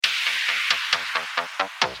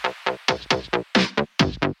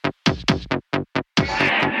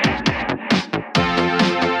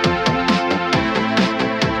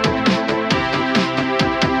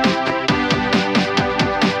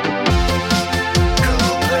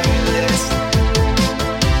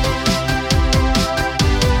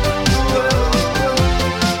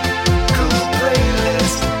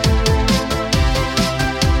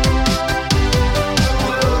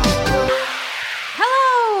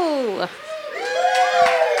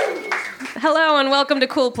Hello and welcome to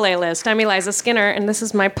Cool Playlist. I'm Eliza Skinner, and this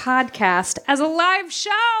is my podcast as a live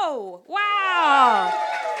show. Wow!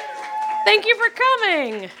 Thank you for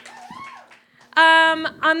coming.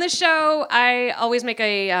 On the show, I always make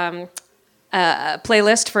a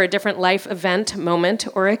playlist for a different life event, moment,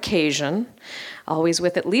 or occasion, always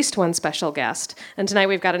with at least one special guest. And tonight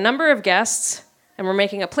we've got a number of guests, and we're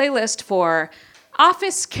making a playlist for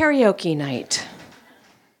Office Karaoke Night.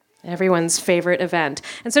 Everyone's favorite event.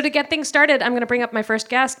 And so to get things started, I'm going to bring up my first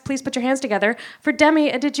guest. Please put your hands together for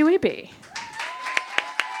Demi Adejuibi.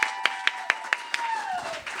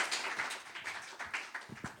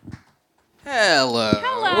 Hello.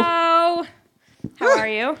 Hello. How are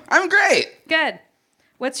you? I'm great. Good.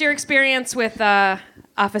 What's your experience with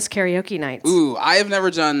office karaoke nights? Ooh, I have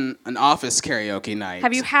never done an office karaoke night.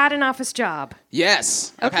 Have you had an office job?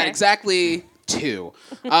 Yes. I've had Okay. exactly 2.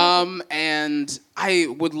 And I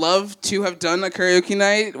would love to have done a karaoke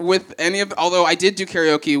night with any of... Although I did do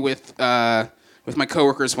karaoke with my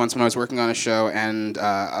coworkers once when I was working on a show, and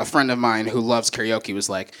a friend of mine who loves karaoke was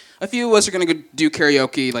like, a few of us are going to go do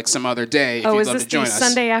karaoke like some other day if you'd love to join is this us. the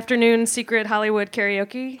Sunday afternoon secret Hollywood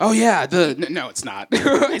karaoke? Oh, yeah. No, it's not.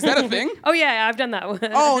 Is that a thing? Oh, yeah, I've done that one.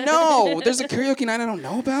 Oh, no. There's a karaoke night I don't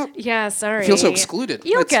know about? Yeah, sorry. I feel so excluded.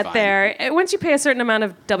 You'll That's get fine. there. Once you pay a certain amount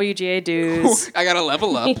of WGA dues. I gotta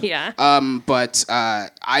level up. Yeah. But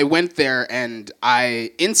I went there and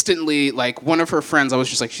I instantly, like, one of her friends, I was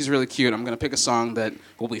just like, she's really cute. I'm gonna pick a song that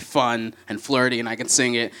will be fun and flirty and I can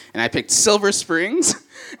sing it. And I picked Silver Springs,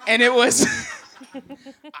 and it was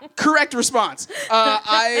correct response.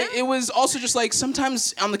 It was also just like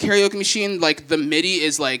sometimes on the karaoke machine, like the MIDI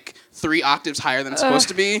is like 3 octaves higher than it's supposed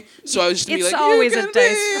to be. So I was just gonna be It's like, always you a can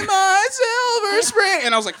dice be my Silver Spring,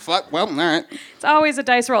 and I was like, fuck. Well, all right. It's always a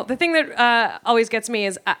dice roll. The thing that always gets me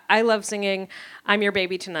is I love singing I'm Your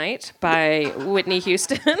Baby Tonight by Whitney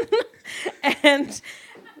Houston. And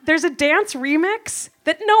there's a dance remix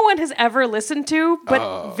that no one has ever listened to,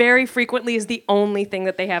 but very frequently is the only thing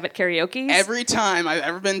that they have at karaoke. Every time I've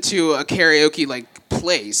ever been to a karaoke like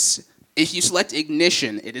place, if you select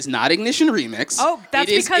Ignition, it is not Ignition Remix. Oh, that's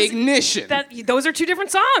it is because Ignition. Those are 2 different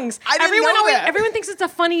songs. I didn't know that. Everyone thinks it's a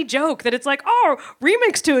funny joke that it's like, oh,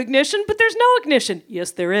 remix to Ignition, but there's no Ignition.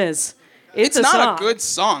 Yes, there is. It's a not song. a good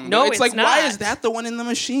song. No, it's like, not. why is that the one in the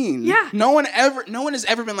machine? Yeah. No one has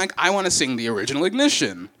ever been like, I want to sing the original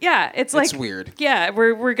Ignition. Yeah, it's like weird. Yeah,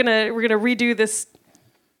 we're gonna redo this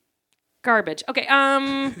garbage. Okay,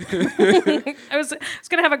 I was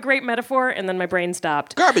gonna have a great metaphor and then my brain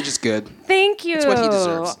stopped. Garbage is good. Thank you. It's what he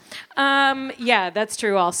deserves. Yeah, that's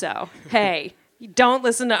true. Also, hey, don't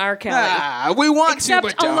listen to R. Kelly. We want Except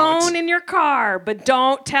to, but don't. alone in your car, but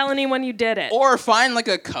don't tell anyone you did it. Or find like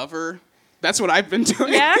a cover. That's what I've been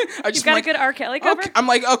doing. Yeah? I just You've got like, a good R. Kelly cover? Okay. I'm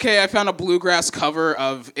like, okay, I found a bluegrass cover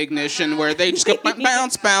of Ignition where they just go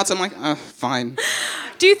bounce, bounce. I'm like, fine.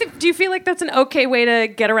 Do you feel like that's an okay way to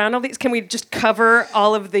get around all these? Can we just cover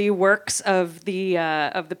all of the works of the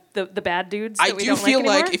bad dudes? That I we do don't feel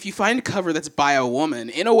like like if you find a cover that's by a woman,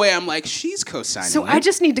 in a way, I'm like, she's co-signing. So it. I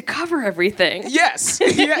just need to cover everything. Yes.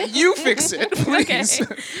 Yeah, you fix it, please.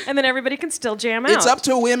 Okay. And then everybody can still jam out. It's up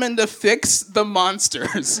to women to fix the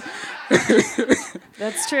monsters.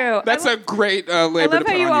 That's true. That's a great labor I to love put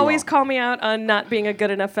how you on always all. call me out on not being a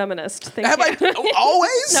good enough feminist. Thank Have you. I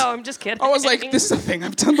always? No, I'm just kidding. I was like, this is a thing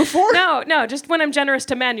I've done before. No, just when I'm generous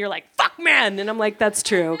to men, you're like, fuck men. And I'm like, that's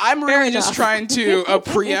true. I'm Fair really just enough. trying to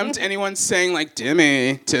preempt anyone saying like,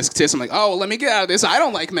 Dimmy, tisk, tisk. I'm like, oh, well, let me get out of this. I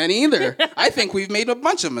don't like men either. I think we've made a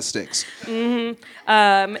bunch of mistakes. Including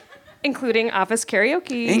office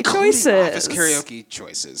karaoke Including choices. office karaoke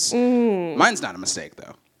choices. Mine's not a mistake,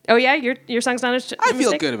 though. Oh, yeah? Your song's not a I feel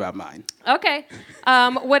mistake? good about mine. Okay.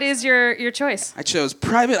 What is your choice? I chose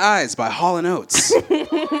Private Eyes by Hall & Oates.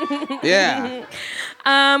 Yeah.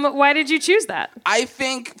 Why did you choose that? I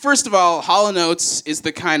think, first of all, Hall & Oates is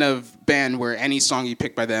the kind of band where any song you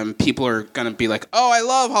pick by them, people are going to be like, oh, I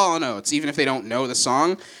love Hall & Oates, even if they don't know the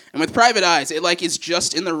song. And with Private Eyes, it like is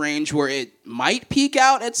just in the range where it might peak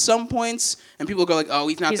out at some points, and people go like, oh,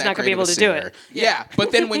 he's not gonna great be of able a to do singer. it. Yeah,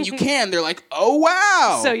 but then when you can, they're like, oh,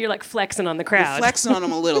 wow. So you're like flexing on the crowd. Flexing on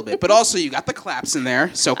them a little bit, but also you got the claps in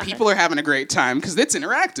there, so people are having a great time because it's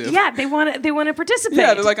interactive. Yeah, they want to participate.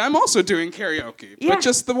 Yeah, they're like, I'm also doing karaoke, Yeah. but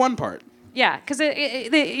just the one part. Yeah, because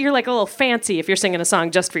you're like a little fancy if you're singing a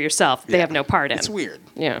song just for yourself. They Yeah. have no part in. It's weird.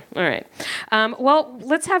 Yeah, all right. Well,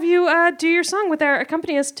 let's have you do your song with our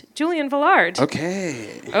accompanist, Julian Villard.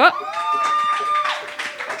 Okay. Oh.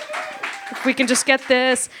 If we can just get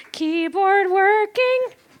this keyboard working.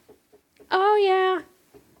 Oh, yeah.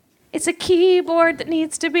 It's a keyboard that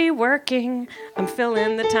needs to be working. I'm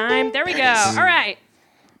filling the time. There we go. All right.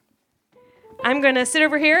 I'm going to sit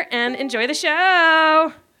over here and enjoy the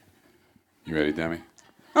show. You ready, Demi?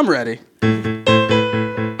 I'm ready.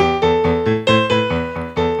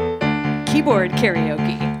 Keyboard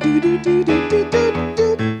karaoke.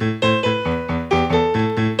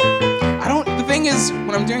 The thing is,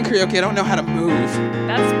 when I'm doing karaoke, I don't know how to move.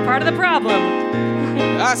 That's part of the problem.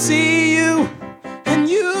 I see you, and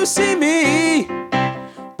you see me.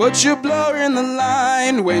 But you're blurring the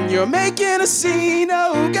line when you're making a scene.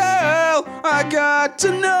 Oh, girl, I got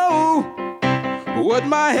to know what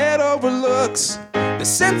my head overlooks. The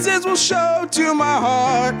senses will show to my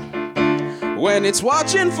heart when it's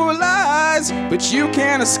watching for lies. But you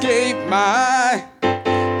can't escape my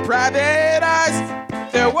private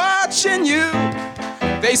eyes. They're watching you.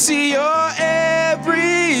 They see your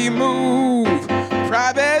every move.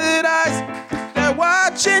 Private eyes, they're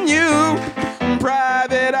watching you.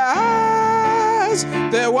 Private eyes,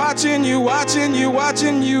 they're watching you, watching you,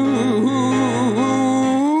 watching you.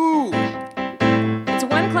 It's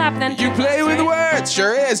one clap, then two You play claps, with right? words,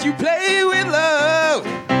 sure is. You play with love.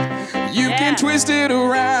 You can twist it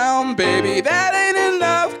around, baby. That ain't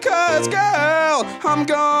enough, 'cause girl, I'm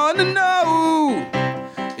gonna know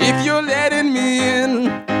if you're letting me in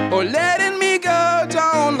or letting me go.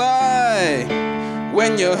 Don't lie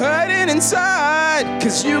when you're hurting inside,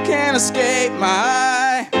 'cause you can't escape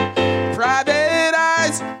my private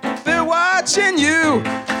eyes. They're watching you.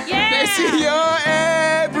 Yeah. They see your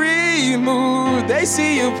every move. They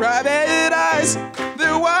see your private eyes.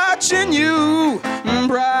 They're watching you.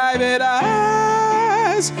 Private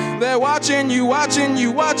eyes. They're watching you, watching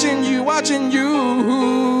you, watching you, watching you.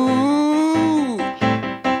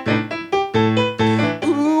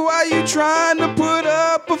 Ooh, why you trying to put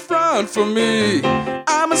up a front for me?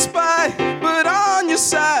 I'm a spy, but on your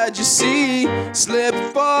side, you see. Slip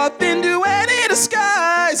forth into any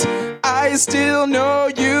disguise. I still know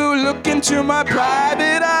you. Look into my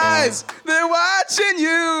private eyes. They're watching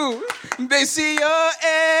you. They see your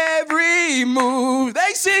every move.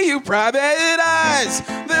 They see you, private eyes.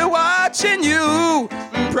 They're watching you.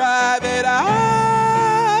 Private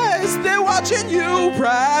eyes. They're watching you,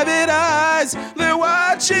 private eyes. They're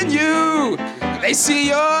watching you. They see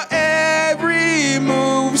your every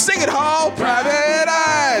move. Sing it, Hall. Private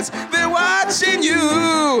eyes. They're watching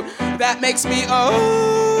you. That makes me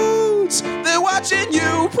oats. They're watching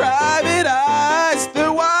you. Private eyes.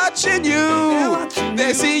 They're watching you.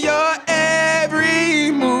 They see your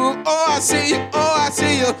every move. Oh, I see you. Oh, I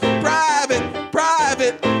see you. Private,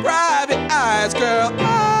 private, private eyes, girl.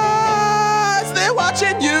 Eyes. They're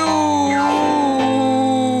watching you.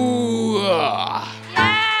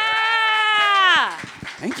 Yeah!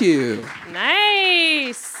 Thank you.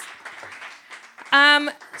 Nice.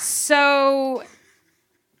 So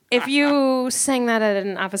if you sang that at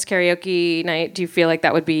an office karaoke night, do you feel like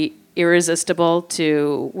that would be irresistible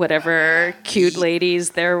to whatever cute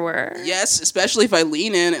ladies there were? Yes, especially if I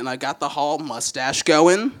lean in and I got the Hall mustache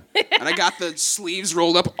going and I got the sleeves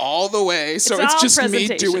rolled up all the way, so It's it's all just me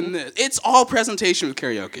presentation. doing this. It's all presentation with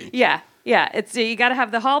karaoke. Yeah. It's you got to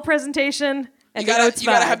have the hall presentation and You the oats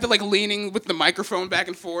gotta vibe. have the leaning with the microphone back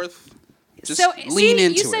and forth. Just So lean see,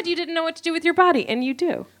 into you said it. you didn't know what to do with your body, and you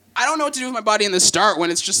do. I don't know what to do with my body in the start when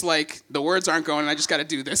it's just like the words aren't going and I just got to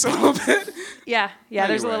do this a little bit. Yeah.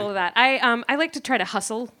 There's a Anyway. little of that. I like to try to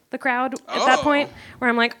hustle the crowd at that Oh. point, where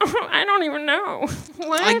I'm like, oh, I don't even know.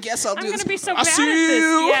 What? I guess I'll do I'm this. gonna be so I bad at see this.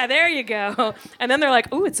 you. Yeah, there you go. And then they're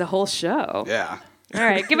like, ooh, it's a whole show. Yeah. All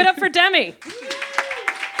right, give it up for Demi.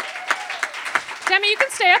 Demi, you can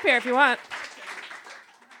stay up here if you want.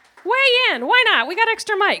 Weigh in. Why not? We got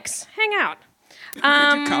extra mics. Hang out. Do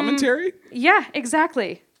commentary? Yeah,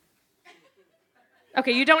 exactly.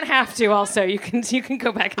 Okay, you don't have to. Also, you can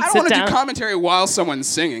go back and I don't sit want to down. do commentary while someone's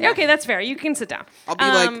singing. Okay, that's fair. You can sit down. I'll be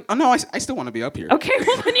like, oh no, I still want to be up here. Okay,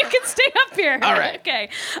 well then you can stay up here. All right. Okay.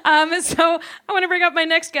 So I want to bring up my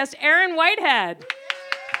next guest, Erin Whitehead.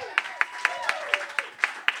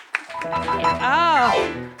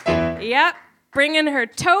 Oh, yep. Bringing her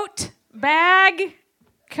tote, bag,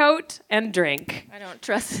 coat, and drink. I don't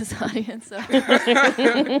trust this audience, so I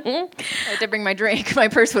had to bring my drink. My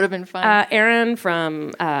purse would have been fine. Erin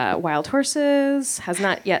from Wild Horses has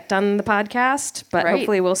not yet done the podcast, but Right.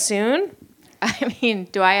 hopefully will soon. I mean,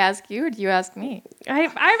 do I ask you or do you ask me?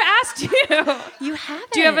 I've asked you. You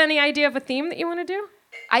haven't. Do you have any idea of a theme that you want to do?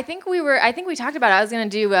 I think we talked about it. I was going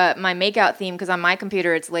to do my makeout theme because on my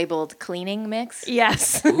computer it's labeled cleaning mix.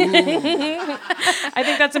 Yes. I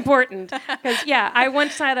think that's important. Because, I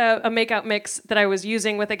once had a makeout mix that I was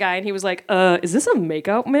using with a guy, and he was like, is this a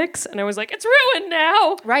makeout mix? And I was like, it's ruined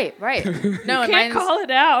now. Right. No, Can't call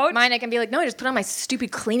it out. Mine, I can be like, no, I just put on my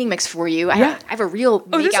stupid cleaning mix for you. I have a real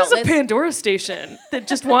makeout this is a list. Pandora station that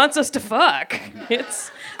just wants us to fuck.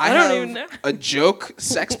 I don't even know. A joke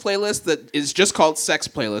sex playlist that is just called sex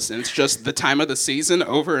playlist, and it's just the time of the season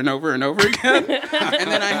over and over and over again.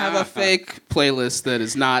 And then I have a fake playlist that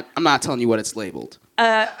is not. I'm not telling you what it's labeled.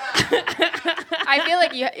 I feel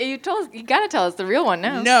like you gotta tell us the real one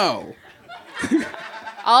now. No.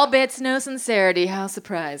 All bits, no sincerity. How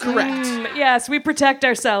surprising. Correct. Yes, we protect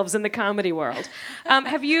ourselves in the comedy world.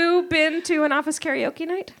 Have you been to an office karaoke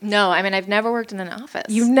night? No, I mean, I've never worked in an office.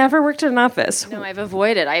 You've never worked in an office? No, I've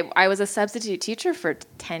avoided. I was a substitute teacher for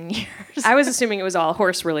 10 years. I was assuming it was all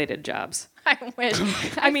horse-related jobs. I wish.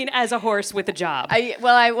 I mean, as a horse with a job.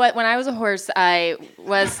 When I was a horse, I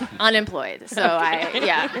was unemployed. So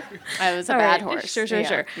I was a bad horse.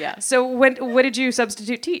 Sure. Yeah. So what did you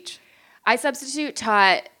substitute teach? I substitute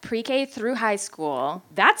taught pre-K through high school.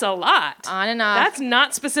 That's a lot. On and off. That's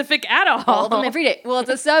not specific at all. All of them every day. Well, it's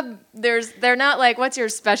a sub. They're not like, what's your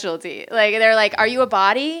specialty? Like, they're like, are you a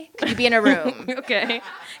body? Could you be in a room? Okay.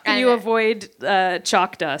 Can you avoid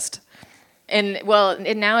chalk dust? And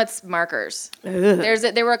now it's markers.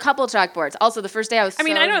 There were a couple chalkboards. Also, the first day I was. I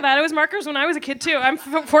know that. It was markers when I was a kid too. I'm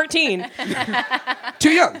 14.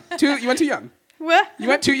 Too young. You went too young. What? You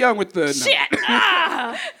went too young with the... Shit!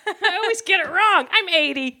 I always get it wrong. I'm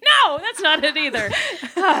 80. No, that's not it either.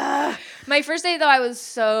 My first day, though, I was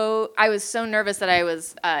so nervous that I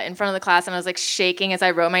was in front of the class and I was like shaking as I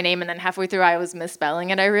wrote my name, and then halfway through I was misspelling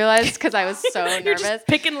it. I realized because I was so nervous. You're just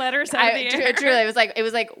picking letters out of the air. Truly, it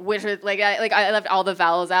was like which I left all the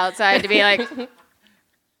vowels out, so I had to be like,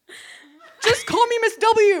 just call me Miss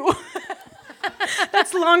W.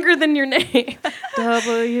 That's longer than your name.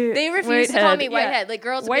 W. They refuse to call me Whitehead. Like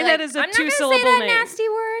girls would be Whitehead like, is a I'm not two-syllable gonna say name. that nasty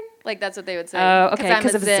word. Like that's what they would say. Oh, okay,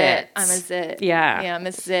 because of zits. I'm a zit. Yeah. Yeah,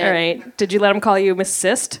 Miss Zit. All right. Did you let them call you Miss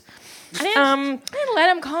Cyst? I didn't let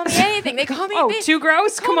them call me anything. They called me. Too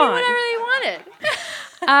gross? Call Come me on. whatever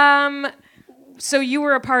they wanted. So you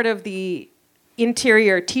were a part of the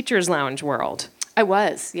interior teachers lounge world. I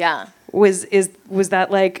was, yeah. Was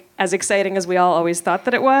that like as exciting as we all always thought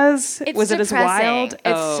that it was? It's was it depressing. as wild?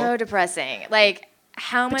 It's so depressing. Like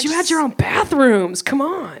how much. But you had your own bathrooms. Come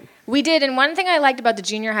on. We did, and one thing I liked about the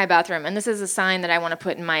junior high bathroom, and this is a sign that I want to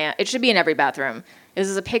put in my. It should be in every bathroom. This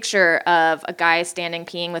is a picture of a guy standing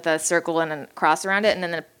peeing with a circle and a cross around it, and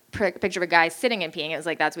then a picture of a guy sitting and peeing. It was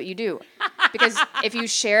like that's what you do, because if you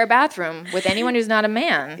share a bathroom with anyone who's not a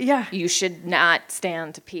man, you should not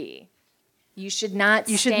stand to pee. You should not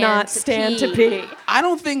stand to pee. I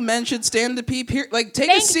don't think men should stand to pee. Like,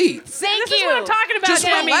 take a seat. Thank This you. is what I'm talking about, Just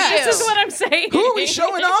Demi. relax. This is what I'm saying. Who are we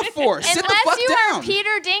showing off for? Sit the Unless fuck you down. are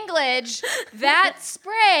Peter Dinklage, that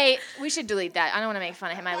spray. We should delete that. I don't want to make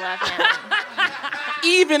fun of him. I love him.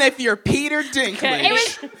 Even if you're Peter Dinklage. It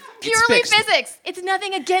was purely physics. It's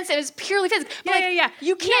nothing against it. It was purely physics. But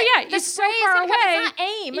You can't. The You're spray so far is away.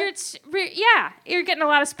 it's not aim. You're getting a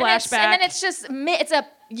lot of splashback. And then it's just it's a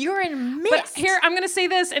urine mist. But here, I'm going to say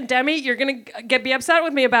this, and Demi, you're going to be upset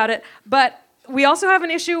with me about it, but we also have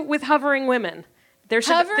an issue with hovering women. There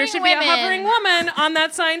should be a hovering woman on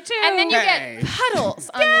that sign, too. And then you get puddles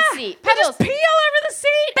on the seat. They just pee all over the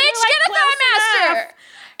seat. Bitch, get a thigh master.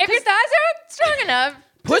 If your thighs aren't strong enough,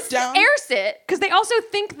 Put down. air sit. Because they also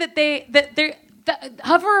think that the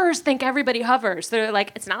hoverers think everybody hovers. They're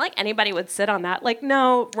like, it's not like anybody would sit on that. Like,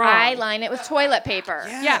 no, wrong. I line it with toilet paper.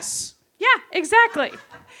 Yes. Yeah, exactly.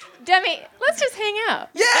 Demi, let's just hang out.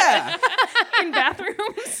 Yeah. In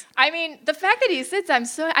bathrooms. I mean, the fact that he sits,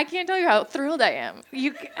 I can't tell you how thrilled I am.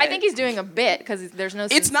 I think he's doing a bit because there's no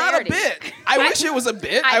sincerity. It's not a bit. I wish it was a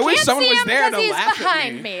bit. I wish can't someone see was him there to because laugh he's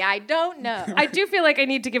behind at me. me. I don't know. I do feel like I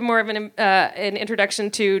need to give more of an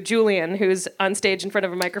introduction to Julian, who's on stage in front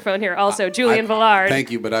of a microphone here. Also, Julian Villard.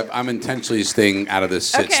 Thank you, but I'm intentionally staying out of this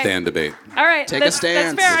sit-stand debate. All right, Take a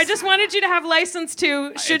stance. That's fair. I just wanted you to have license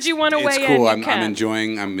to, should you want to weigh It's cool. in, you can. I'm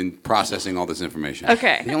enjoying. I'm processing all this information.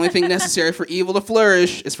 Okay. The only thing necessary for evil to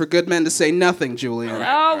flourish is for good men to say nothing, Julian.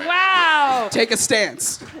 Oh, wow. Take a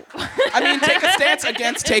stance. Take a stance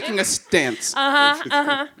against taking a stance.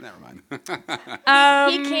 Never mind.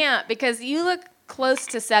 He can't because you look close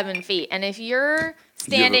to 7 feet, and if you're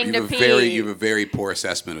standing you to have pee, you have a very poor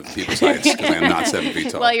assessment of people's heights because I am not 7 feet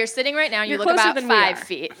tall. well, you're sitting right now. You You're look closer about than we 5 are.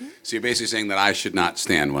 feet So you're basically saying that I should not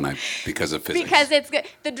stand because of physics. because it's good.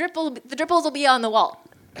 The dripples will be on the wall.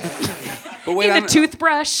 But wait, Need a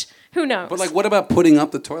toothbrush. Who knows? But like, what about putting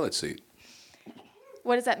up the toilet seat?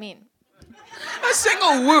 What does that mean? A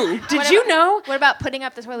single woo. Did you know? What about putting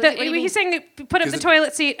up the toilet that seat? What do you mean? he's saying put up the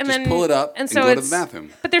toilet seat and just then pull it up and so go to it's, the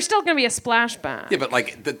bathroom. But there's still going to be a splash bath. Yeah, but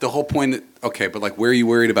like the whole point. Okay, but like, where are you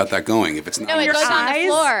worried about that going if it's not? No, on it your goes seat? on the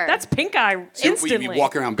floor. That's pink eye So instantly. you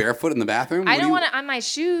walk around barefoot in the bathroom? I don't want it on my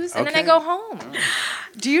shoes, and then I Okay. go home.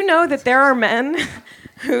 Do you know that there are men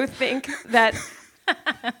who think that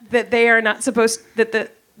that they are not supposed that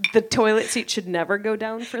the toilet seat should never go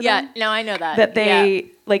down for Yeah, them? no, I know that. That they Yeah.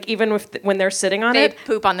 like even when they're sitting on They it.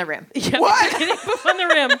 poop on the rim. Yeah, What? they poop on the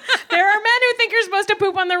rim. There are men who think you're supposed to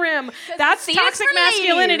poop on the rim. That's seat is toxic for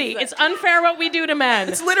masculinity. ladies. It's unfair what we do to men.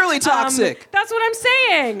 It's literally toxic. That's what I'm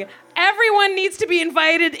saying. Everyone needs to be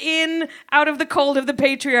invited in out of the cold of the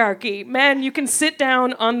patriarchy. Men, you can sit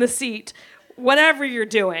down on the seat, whatever you're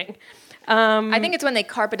doing. I think it's when they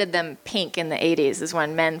carpeted them pink in the 80s is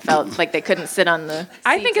when men felt like they couldn't sit on the seats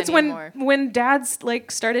I think it's anymore. when dads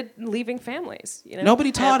like started leaving families. You know?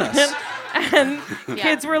 Nobody taught us. And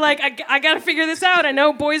kids were like, I got to figure this out. I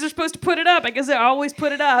know boys are supposed to put it up. I guess I always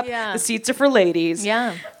put it up. Yeah. The seats are for ladies.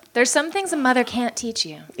 Yeah. There's some things a mother can't teach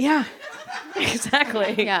you. Yeah.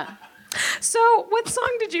 Exactly. Yeah. So, what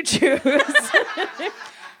song did you choose?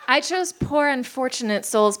 I chose Poor Unfortunate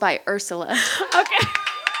Souls by Ursula. Okay.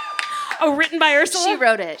 Oh, written by Ursula? She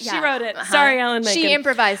wrote it. She Yeah. wrote it. Uh-huh. Sorry, Alan Menken. She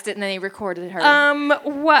improvised it and then he recorded her.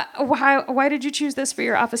 Why did you choose this for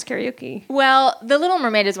your office karaoke? Well, The Little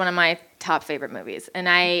Mermaid is one of my top favorite movies, and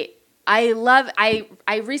I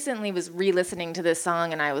recently was re-listening to this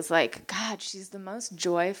song, and I was like, God, she's the most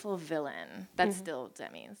joyful villain. That's still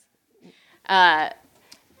Demi's.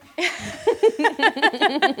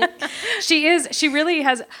 She is. She really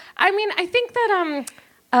has. I mean, I think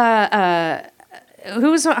that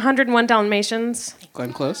who's 101 Dalmatians?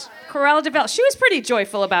 Glenn Close. Cruella de Vil. She was pretty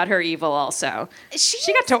joyful about her evil. Also,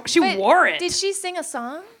 she But wore it. Did she sing a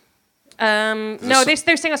song? No, they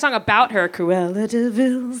sing a song about her. Cruella de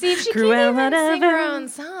Vil. See, if she Cruella can't even de sing her Vil. own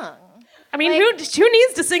song. I mean, like- who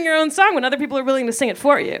needs to sing your own song when other people are willing to sing it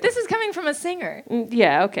for you? This is coming from a singer.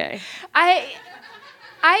 Yeah. Okay.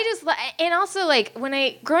 I just and also like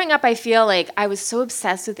growing up, I feel like I was so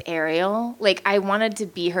obsessed with Ariel. Like I wanted to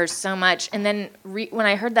be her so much, and then when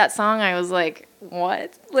I heard that song, I was like,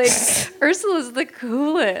 "What? Like Ursula's the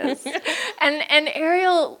coolest." and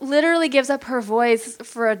Ariel literally gives up her voice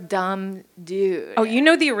for a dumb dude. Oh, you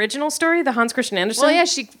know the original story, the Hans Christian Andersen? Well, yeah,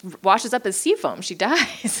 she washes up as sea foam. She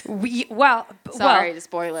dies. Sorry, to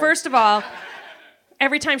spoiler. First of all,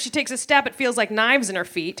 every time she takes a step, it feels like knives in her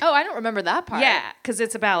feet. Oh, I don't remember that part. Yeah, because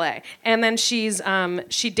it's a ballet. And then she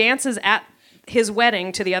dances at his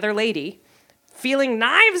wedding to the other lady, feeling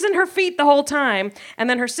knives in her feet the whole time. And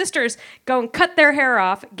then her sisters go and cut their hair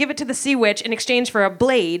off, give it to the sea witch in exchange for a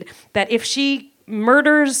blade that if she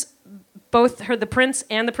murders both the prince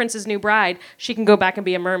and the prince's new bride, she can go back and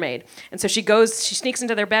be a mermaid. And so she sneaks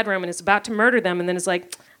into their bedroom and is about to murder them and then is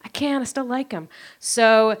like, I can't, I still like him.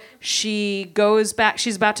 So she goes back,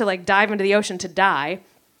 she's about to like dive into the ocean to die.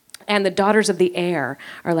 And the daughters of the air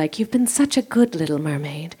are like, you've been such a good little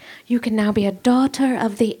mermaid. You can now be a daughter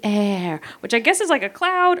of the air, which I guess is like a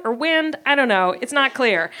cloud or wind. I don't know. It's not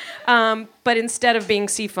clear. But instead of being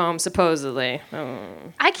sea foam, supposedly.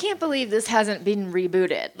 I can't believe this hasn't been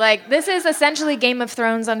rebooted. Like this is essentially Game of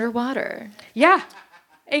Thrones underwater. Yeah,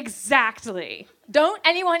 exactly. Don't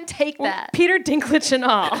anyone take that. Peter Dinklage and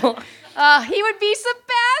all. He would be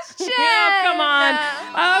Sebastian. Oh, come on. Okay.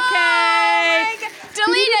 Oh my God.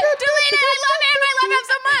 Delete it. I love him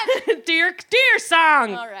so much. do your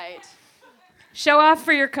song. All right. Show off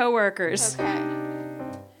for your coworkers. Okay.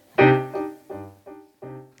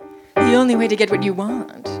 The only way to get what you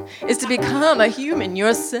want is to become a human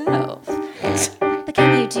yourself. But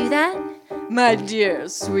can you do that? My dear,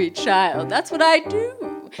 sweet child, that's what I do.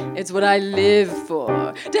 It's what I live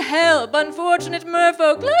for. To help unfortunate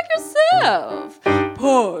merfolk like yourself.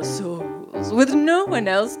 Poor souls with no one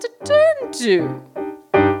else to turn to.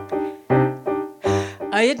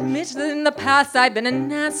 I admit that in the past I've been a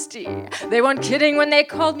nasty. They weren't kidding when they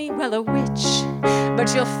called me, well, a witch.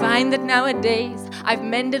 But you'll find that nowadays I've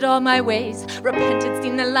mended all my ways, repented,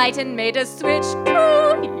 seen the light, and made a switch.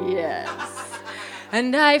 Oh, yes.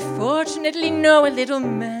 And I fortunately know a little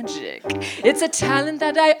magic. It's a talent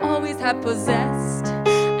that I always have possessed.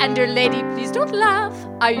 And dear lady, please don't laugh.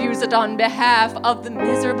 I use it on behalf of the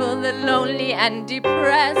miserable, the lonely, and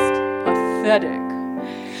depressed. Pathetic.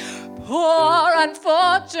 Poor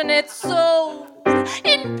unfortunate souls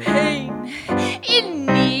in pain, in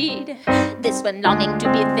need. This one longing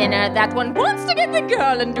to be thinner, that one wants to get the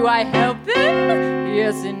girl, and do I help them?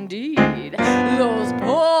 Yes, indeed. Those poor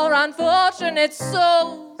poor unfortunate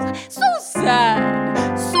souls. So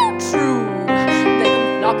sad, so true. They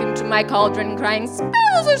come flocking to my cauldron crying,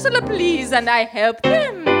 spells Ursula please, and I help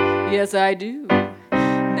them. Yes, I do.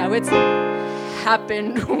 Now it's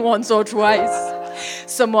happened once or twice.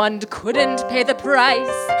 Someone couldn't pay the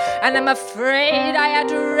price, and I'm afraid I had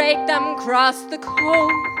to rake them across the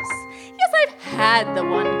coast. Yes, I've had the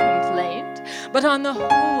one complaint, but on the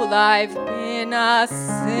whole I've been a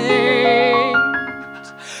saint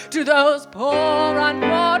to those poor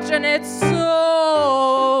unfortunate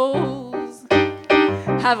souls.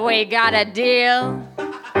 Have we got a deal?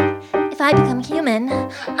 If I become human,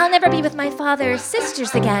 I'll never be with my father's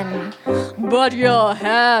sisters again. But you'll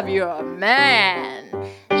have your man.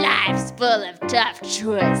 Life's full of tough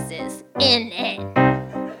choices, in it.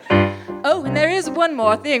 Oh, and there is one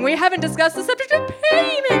more thing. We haven't discussed the subject of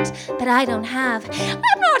payment. But I don't have. I'm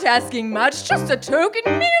not asking much, just a token,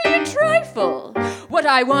 merely a trifle. What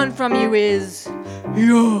I want from you is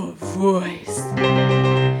your voice.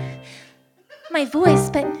 My voice,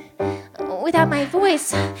 but without my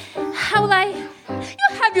voice, how will I...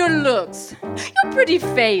 You have your looks, your pretty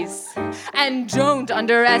face, and don't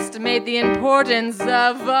underestimate the importance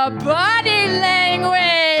of body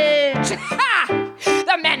language. Ha!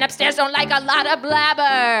 The men upstairs don't like a lot of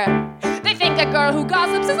blabber. They think a girl who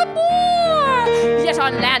gossips is a bore. Yet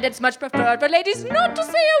on land it's much preferred for ladies not to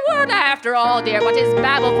say a word. After all, dear, what is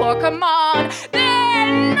babble for? Come on.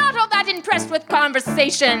 They're not all that impressed with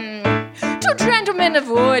conversation. True gentlemen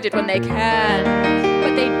avoid it when they can,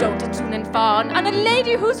 but they don't tune and fawn on a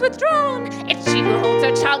lady who's withdrawn. It's she who holds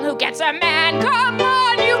her tongue who gets a man. Come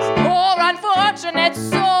on, you poor unfortunate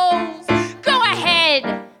souls. Go ahead,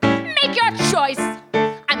 make your choice.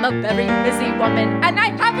 I'm a very busy woman, and I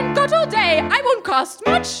haven't got all day. I won't cost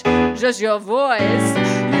much, just your voice.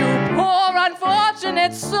 You poor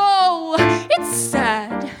unfortunate soul. It's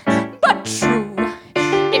sad, but true.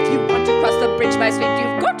 If you want to cross the bridge, my sweet,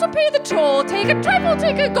 you've got to pay the toll. Take a trifle,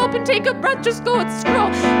 take a gulp, and take a breath. Just go and scroll.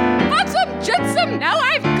 Flotsam, jetsam, now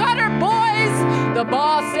I've got her, boys. The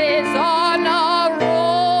boss is on a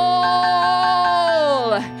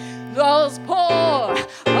roll. Those poor,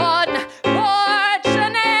 unfortunate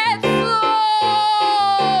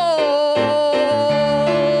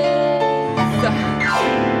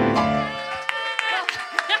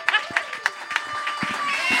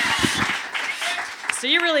So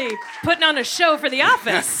you're really putting on a show for The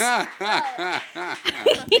Office.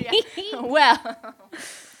 Well,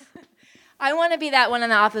 I want to be that one in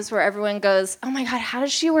the office where everyone goes, oh my God, how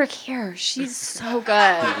does she work here? She's so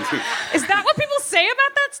good. Is that what people say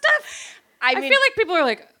about that stuff? I mean, feel like people are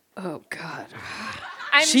like, oh God.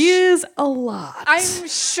 I'm She is a lot. I'm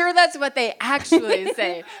sure that's what they actually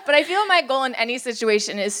say. But I feel my goal in any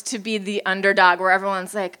situation is to be the underdog where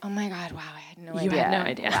everyone's like, oh my God, wow, I had no idea. You had no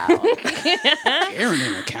idea. Wow. Aaron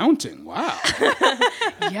in accounting. Wow.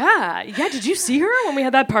 Yeah. Did you see her when we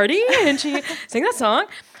had that party and she sang that song?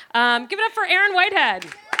 Give it up for Erin Whitehead.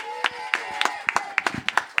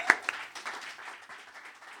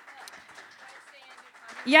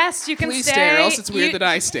 Yes, you can Please stay. stay, or else it's weird that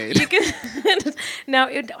I stayed. You can. No,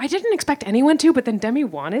 I didn't expect anyone to, but then Demi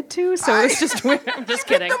wanted to, so it's just weird. I'm just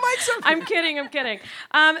kidding. The mics over. I'm kidding.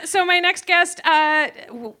 So my next guest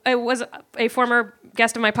was a former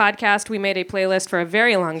guest of my podcast. We made a playlist for a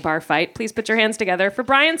very long bar fight. Please put your hands together for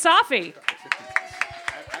Brian Safi.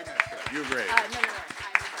 You're great.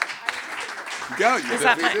 Go, you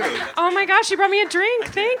definitely do. Oh my gosh, you brought me a drink.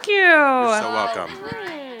 Thank you. You're so welcome.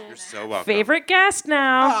 You're so welcome. Favorite guest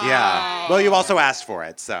now. Yeah. Well, you also asked for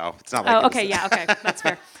it, so it's not like. Oh, okay, yeah, okay, that's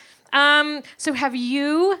fair. So have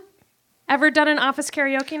you ever done an office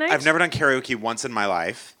karaoke night? I've never done karaoke once in my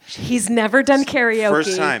life. He's never done karaoke.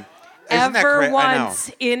 First time. Isn't that Ever I know.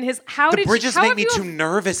 once in his. How The did bridges how make have me you too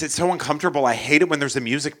nervous. It's so uncomfortable. I hate it when there's a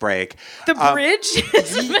music break. The bridge?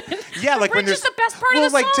 Yeah, like when bridge is there's the best part of the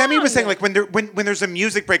like Demi was song. saying, like when there's a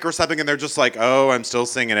music break or something, and they're just like, "Oh, I'm still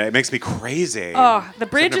singing it." It makes me crazy. Oh, the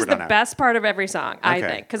So bridge I've is never the done it. best part of every song, I Okay,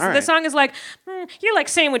 think. Because all the right. song is like, you like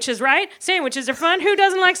sandwiches, right? Sandwiches are fun. Who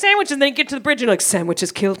doesn't like sandwiches? And then you get to the bridge and you're like,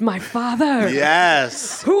 sandwiches killed my father.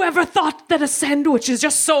 Yes. Whoever thought that a sandwich is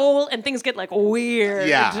just soul? And things get like weird.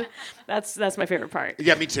 Yeah. That's my favorite part.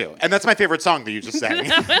 Yeah, me too. And that's my favorite song that you just sang.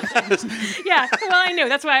 Yeah, well, I knew.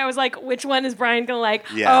 That's why I was like, which one is Brian gonna like?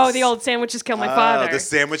 Yes. Oh, the old sandwiches kill my father. The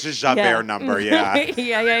sandwiches Javert number. Yeah.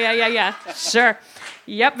 yeah. Sure.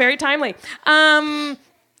 Yep, very timely.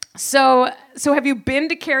 So have you been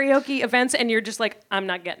to karaoke events and you're just like, I'm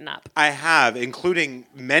not getting up? I have, including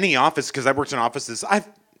many offices, because I've worked in offices.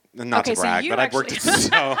 Not Okay, to so brag, you but I've worked at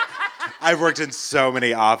actually- I've worked in so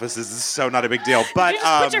many offices. It's so not a big deal. But Did you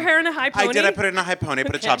just put your hair in a high pony? I did. I put it in a high pony.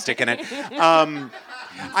 Put a chopstick in it.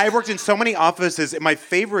 I worked in so many offices. My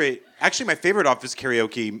favorite office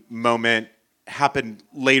karaoke moment happened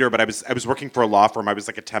later, but I was working for a law firm. I was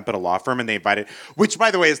like a temp at a law firm, and they invited, which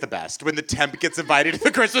by the way is the best, when the temp gets invited to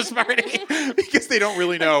the Christmas party because they don't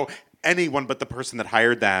really know anyone but the person that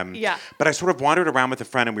hired them. Yeah. But I sort of wandered around with a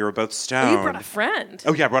friend, and we were both stoned. You brought a friend.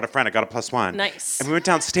 Oh yeah, I brought a friend. I got a +1. Nice. And we went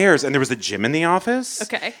downstairs, and there was a gym in the office.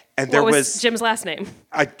 Okay. And there what was Jim's last name?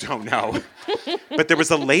 I don't know. But there was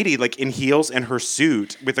a lady like in heels in her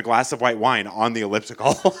suit with a glass of white wine on the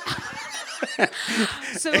elliptical.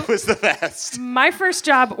 So It was the best. my first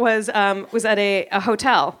job was at a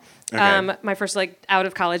hotel. Okay. My first like out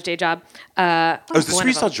of college day job. Oh, is this one where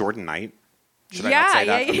you of saw them. Jordan Knight? Should yeah, I not say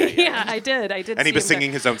that? yeah, Okay, yeah, I did. And he was see him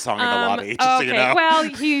singing his own song in the lobby, just there. so you know. Well,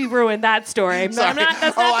 he ruined that story. That's not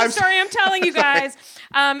the story I'm telling you guys.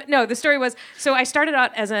 No, the story was, so I started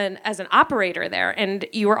out as an operator there, and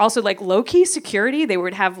you were also like low-key security. They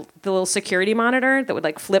would have the little security monitor that would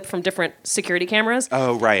like flip from different security cameras.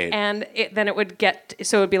 Oh, right. And then it would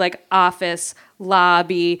so it would be like office,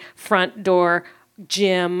 lobby, front door,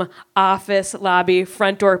 gym, office, lobby,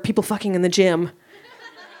 front door, people fucking in the gym.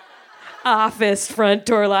 Office, front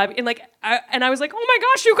door, lobby, and I was like, oh my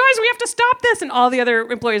gosh, you guys, we have to stop this. And all the other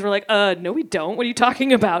employees were like, no, we don't. What are you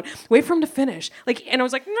talking about? Wait for him to finish. And I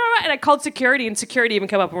was like, no. And I called security, and security even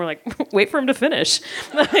come up and were like, wait for him to finish.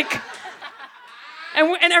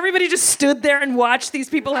 And everybody just stood there and watched these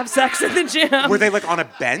people have sex in the gym. Were they like on a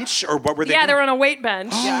bench or what were they? Yeah, they were on a weight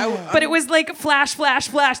bench. But it was like flash, flash,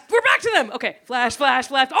 flash. We're back to them. Okay, flash, flash,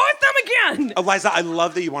 flash. Oh, it's them again. Eliza, I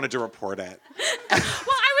love that you wanted to report it. Well,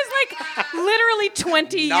 I was like literally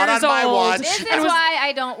 20 Not years on my old. watch. This is why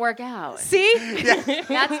I don't work out. See?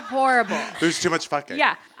 That's horrible. There's too much fucking.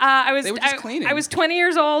 Yeah. I was They were just cleaning. I was 20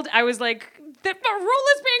 years old. I was like, the rule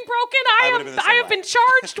is being broken. would've been the I same have way. been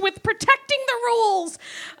charged with protecting the rules.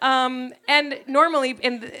 And normally,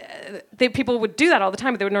 the people would do that all the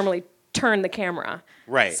time, but they would normally turn the camera.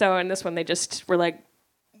 Right. So in this one, they just were like,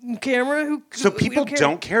 camera? So we people care."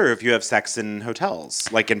 don't care if you have sex in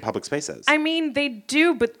hotels, like in public spaces. I mean, they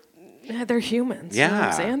do, but they're humans. You know what I'm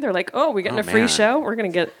Yeah. saying? They're like, oh, we're getting Oh, a free man. show. We're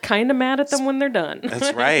going to get kind of mad at them when they're done.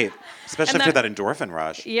 That's right. Especially And after that endorphin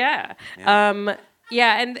rush. Yeah. And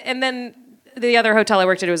then the other hotel I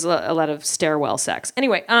worked at, it was a lot of stairwell sex.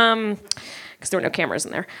 Anyway, because there were no cameras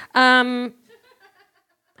in there.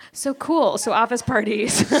 So cool. So office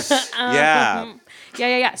parties. Yeah.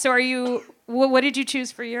 Yeah. So are you, what did you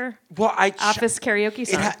choose for your Well, office karaoke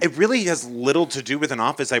song? It really has little to do with an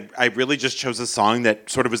office. I really just chose a song that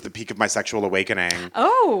sort of was the peak of my sexual awakening.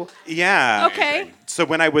 Oh, Yeah. okay. So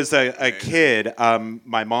when I was a kid,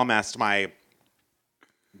 my mom asked my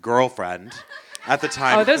girlfriend at the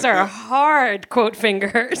time. Oh, those are hard quote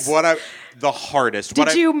fingers. The hardest.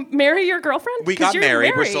 Did you marry your girlfriend? We 'Cause got you're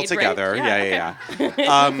married. We're married, still right? together. Yeah.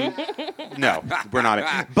 No, we're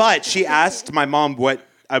not. But she asked my mom what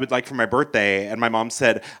I would like for my birthday, and my mom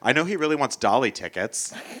said, "I know he really wants Dolly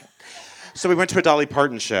tickets." So we went to a Dolly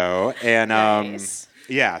Parton show, and Nice.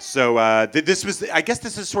 yeah. So this was, I guess,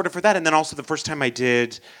 this is sort of for that, and then also the first time I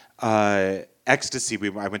did Ecstasy,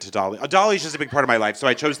 I went to Dolly. Dolly's just a big part of my life, so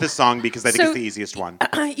I chose this song because I think So- it's the easiest one.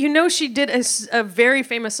 You know, she did a very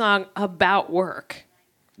famous song about work.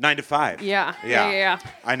 9 to 5. Yeah.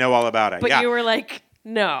 I know all about it. But yeah. you were like,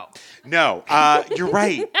 no. No, you're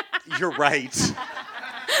right. You're right.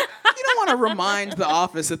 You don't want to remind the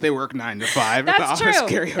office that they work 9 to 5 at the That's office true.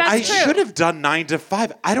 karaoke. That's I true. should have done 9 to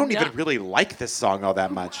 5. I don't Yeah. even really like this song all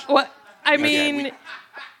that much. Well, I mean,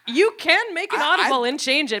 you can make an audible and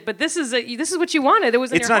change it, but this is what you wanted. It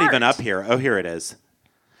was in It's your not heart. even up here. Oh, here it is.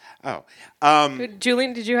 Oh.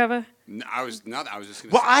 Julian, did you have a? No, I was just going to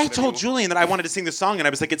Well, I told Julian that I wanted to sing the song, and I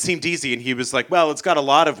was like, it seemed easy, and he was like, well, it's got a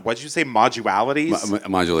lot of, what did you say, modulalities?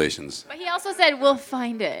 modulations. But he also said, we'll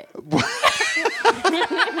find it.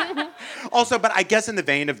 Also, but I guess in the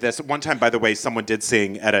vein of this, one time, by the way, someone did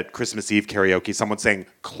sing at a Christmas Eve karaoke, someone sang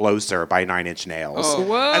Closer by Nine Inch Nails. Oh.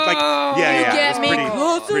 Whoa! That's like, yeah, get it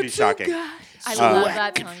was me pretty shocking. I love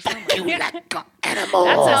that song so much. That's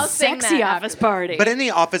I'll a sing sexy that office after. party. But in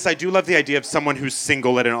the office, I do love the idea of someone who's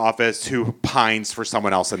single at an office who pines for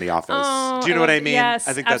someone else in the office. Do you know what I mean? Yes,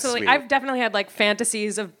 I think that's absolutely. sweet. I've definitely had like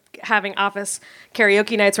fantasies of having office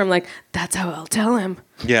karaoke nights where I'm like, that's how I'll tell him.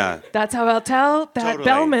 yeah. That's how I'll tell that Totally.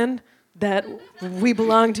 bellman that we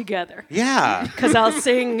belong together. Yeah. Because I'll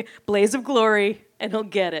sing Blaze of Glory and he'll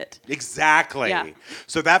get it. Exactly. Yeah.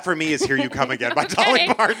 So that for me is Here You Come Again by Dolly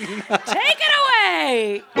Okay. Parton. Take it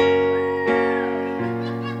away!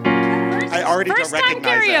 I already First don't time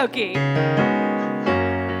recognize it. karaoke.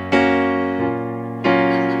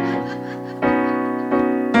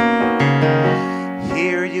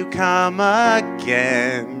 you come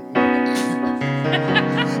again.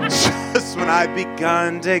 Just when I've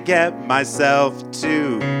begun to get myself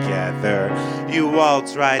together, you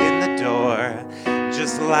waltz right in the door,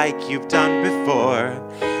 just like you've done before,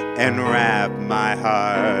 and wrap my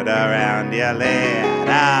heart around your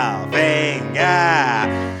little finger.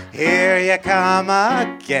 Here you come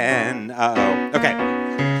again. Uh-oh. Okay.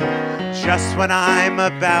 Just when I'm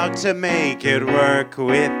about to make it work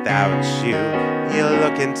without you, you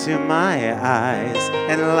look into my eyes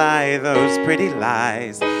and lie those pretty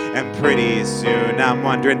lies. And pretty soon I'm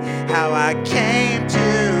wondering how I came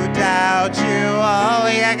to doubt you. All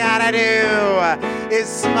you gotta do is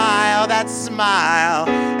smile that smile,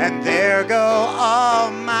 and there go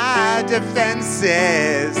all my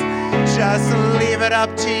defenses. Just leave it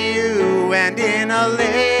up to you, and in a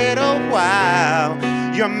little while,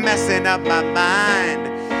 you're messing up my mind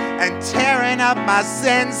and tearing up my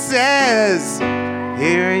senses.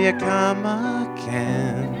 Here you come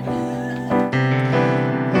again,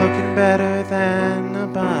 looking better than a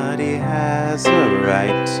body has a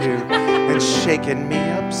right to, and shaking me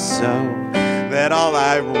up so that all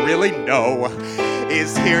I really know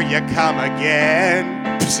is here you come again.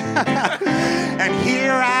 And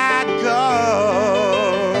here I go.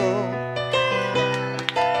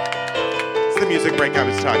 It's the music break I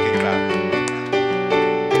was talking about.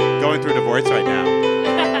 Going through divorce right now.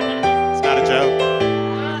 It's not a joke.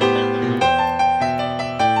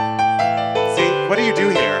 See, what do you do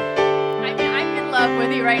here? I'm in love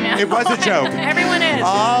with you right now. It was a joke. Everyone is.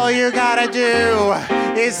 All you gotta do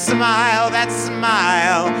is smile that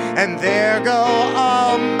smile, and there go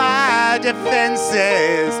all my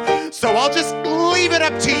defenses. So I'll just leave it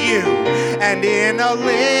up to you, and in a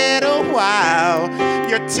little while,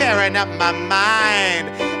 you're tearing up my mind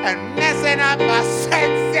and messing up my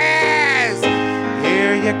senses.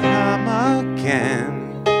 Here you come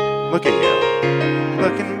again. Look at you,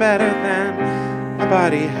 looking better than my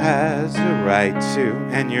body has a right to,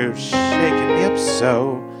 and you're shaking me up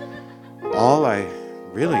so. All I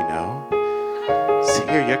really know is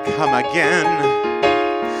here you come again,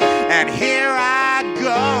 and here I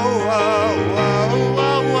go. Oh, oh,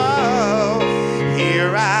 oh, oh.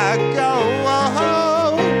 Here I go. Oh,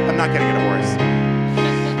 oh. I'm not getting it worse.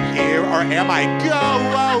 Here or am I go?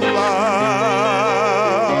 Oh,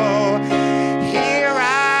 oh. Here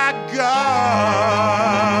I go.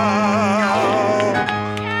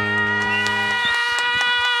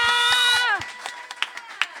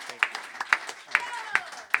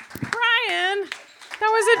 Brian, that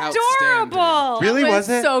was adorable. Really, was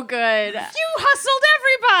it? So good. You hustled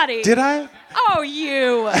everybody. Did I? Oh,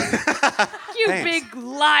 you. You Thanks. big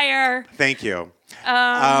liar. Thank you.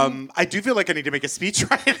 I do feel like I need to make a speech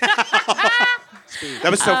right now.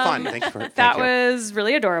 That was so fun. Thank you. That was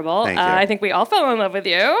really adorable. Thank you. I think we all fell in love with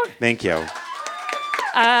you. Thank you.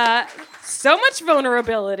 So much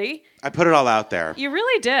vulnerability. I put it all out there. You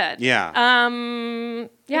really did. Yeah.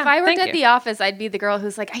 Yeah. If I worked thank at you. the office, I'd be the girl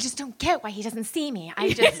who's like, I just don't get why he doesn't see me.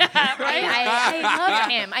 I just, I love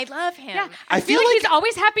him. I love him. Yeah, I I feel feel like like- he's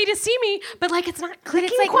always happy to see me, but like it's not clicking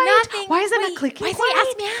it's like quite. nothing. Why is it not Wait, clicking why is he quite?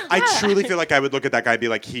 asking me out? I truly feel like I would look at that guy and be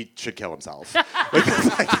like, he should kill himself. Like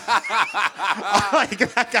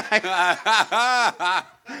that guy.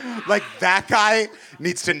 Like that guy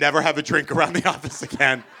needs to never have a drink around the office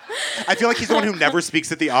again. I feel like he's the one who never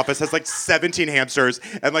speaks at the office, has like 17 hamsters,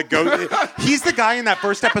 and like goes. He's the guy in that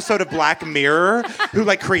first episode of Black Mirror who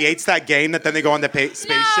like creates that game that then they go on the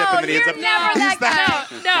spaceship and then he ends up. Never that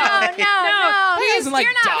guy. No. He doesn't like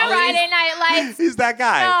You're not dollies. Friday Night Lights. He's that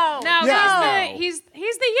guy. No, Yeah. he's the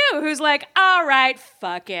you who's like, all right,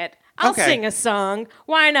 fuck it. I'll Okay. sing a song.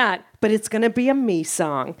 Why not? But it's gonna be a me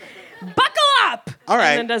song. Buckle up. All right.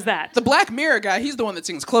 And then does that. The Black Mirror guy, he's the one that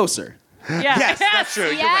sings Closer. Yeah. Yes, that's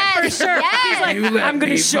true. You're right. For sure. He's like, I'm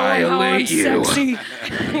gonna show him how I'm sexy.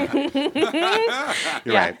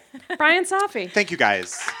 You're right. Brian Safi. Thank you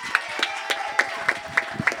guys.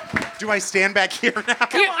 Do I stand back here now?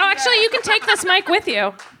 Actually, you can take this mic with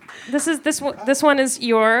you. This one is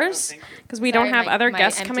yours because we don't have other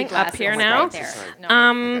guests coming up here now.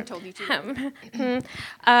 I told you to.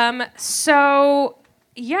 So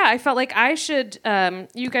yeah, I felt like I should.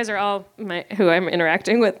 You guys are all who I'm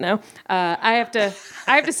interacting with now. I have to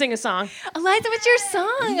sing a song. Eliza, what's your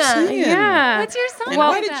song? Yeah. What's your song? And Well,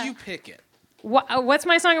 why did you pick it? What's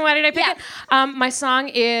my song and why did I pick it? My song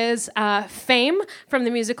is "Fame" from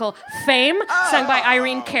the musical Fame, sung by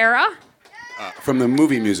Irene Cara. From the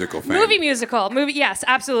movie musical Fame. Movie. Yes,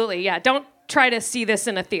 absolutely. Yeah, don't try to see this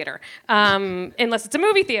in a theater unless it's a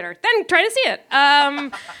movie theater. Then try to see it.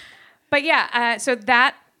 But yeah, so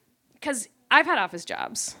that because I've had office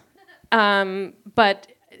jobs, but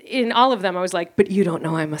in all of them, I was like, but you don't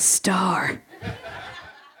know I'm a star.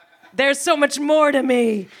 There's so much more to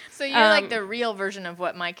me. So you're like the real version of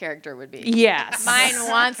what my character would be. Yes. Mine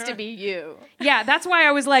wants to be you. Yeah, that's why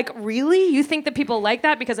I was like, really? You think that people like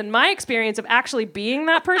that? Because in my experience of actually being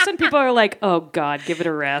that person, people are like, oh God, give it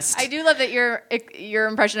a rest. I do love that your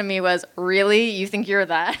impression of me was, really? You think you're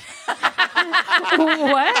that?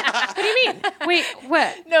 What? What do you mean? Wait,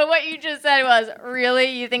 what? No, what you just said was,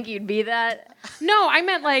 really? You think you'd be that? No, I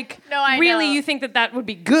meant like, No, I really, know. you think that would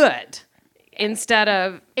be good instead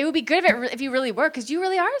of. It would be good if you really were, because you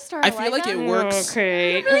really are a star. I feel like it works.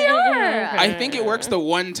 Okay. You really are. I think it works the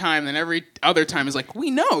one time, then every other time is like,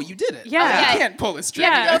 we know you did it. Yeah. You can't pull this You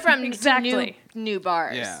trigger. have to go from Exactly. to new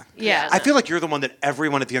bars. Yeah. Yeah. I feel like you're the one that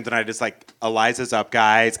everyone at the end of the night is like, Eliza's up,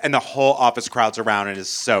 guys, and the whole office crowds around and is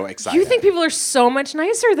so excited. You think people are so much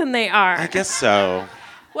nicer than they are. I guess so.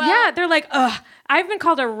 Well, Yeah, they're like, ugh. I've been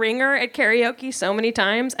called a ringer at karaoke so many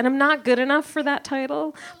times, and I'm not good enough for that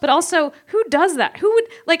title. But also, who does that? Who would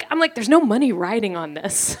like? I'm like, there's no money riding on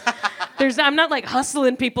this. I'm not like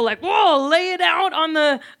hustling people like, whoa, lay it out on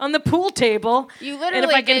the pool table. You and literally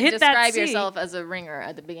if I can did hit that describe C- yourself as a ringer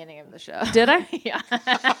at the beginning of the show. Did I? Yeah.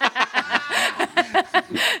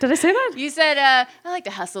 Did I say that? You said, I like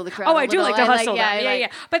to hustle the crowd. Oh, I do like to hustle yeah, them. Yeah.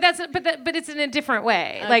 But but it's in a different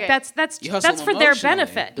way. Like Okay. that's You hustle that's for their emotionally.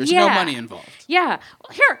 benefit. There's yeah. no money involved. Yeah. Well,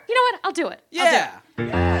 here, you know what? I'll do it. Yeah.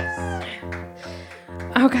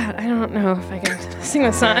 Oh God, I don't know if I can sing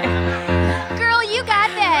this song. Girl, you got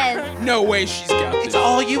this. No way she's got this. It's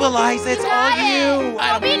all you, Eliza. It's all Got you. it.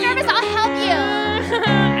 I Don't be don't believe nervous. her. I'll help you.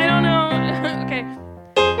 I don't know. Okay.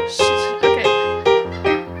 Shh. Okay.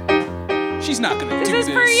 She's not gonna This do is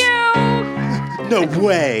this. for you. No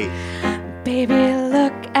way. Baby,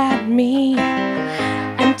 look at me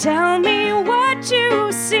and tell me what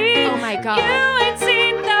you see. Oh my God. You ain't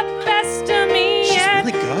seen the best of me She's yet.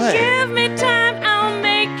 really good. Give me time, I'll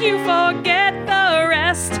make you forget the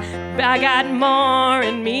rest. I got more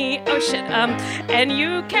in me. Oh shit. And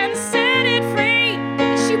you can set it free.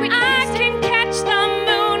 I can catch the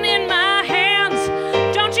moon in my hands.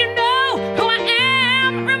 Don't you know who I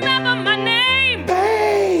am? Remember my name.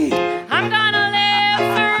 I'm gonna live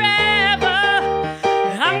forever.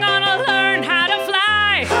 I'm gonna learn how to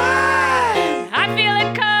fly. I feel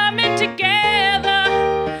it coming together.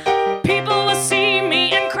 People will see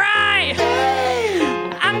me and cry.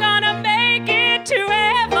 I'm gonna make it to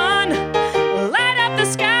heaven. Light up the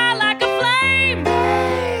sky like a flame.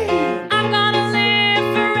 I'm gonna live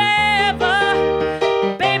forever.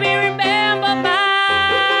 Baby, remember my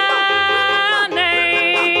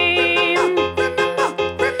name.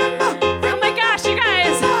 Oh my gosh, you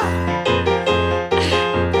guys.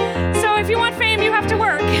 So if you want fame, you have to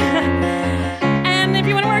work. And if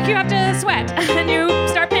you want to work, you have to sweat. And you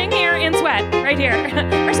start paying here in sweat, right here.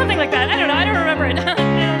 Or something like that. I don't know. I don't remember it. I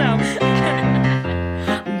don't know.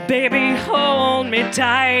 Baby, hold me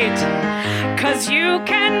tight. 'Cause you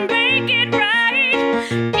can make it right.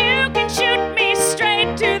 You can shoot me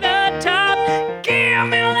straight to the top. Give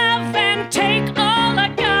me love and take all I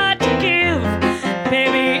got to give.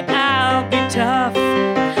 Baby, I'll be tough.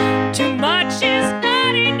 Too much is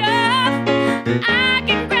not enough. I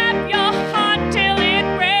can grab your heart till it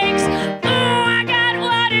breaks. Ooh, I got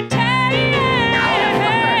what it takes.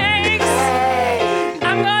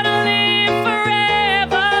 I'm gonna live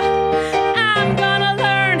forever. I'm gonna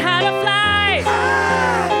learn how to fly.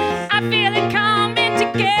 I feel it coming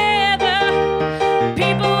together.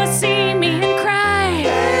 People will see me and cry.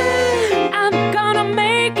 I'm gonna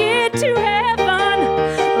make it to heaven.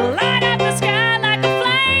 Light up the sky like a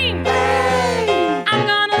flame. I'm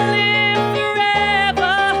gonna live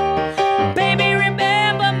forever. Baby,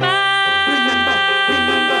 remember my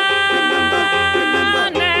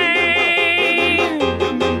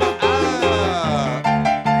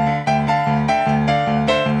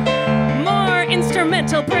name. More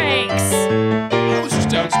instrumental breaks. I was just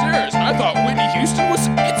downstairs and I thought Whitney Houston was.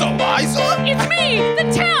 It's Eliza? It's me, the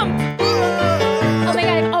temp. Oh my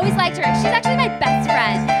God, I've always liked her. She's actually my best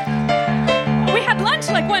friend. We had lunch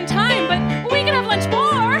like one time, but we can have lunch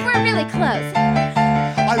more. We're really close.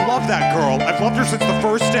 I love that girl. I've loved her since the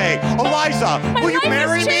first day. Eliza, My will you life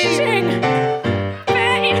marry is me? changing. Babe,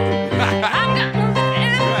 I'm gonna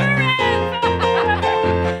live forever.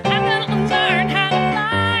 I'm gonna learn how to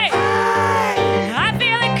fly. I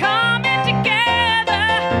feel it coming together.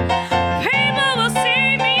 People will see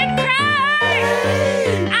me and cry.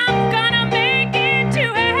 I'm gonna make it to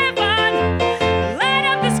heaven. Light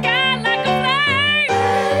up the sky like a flame.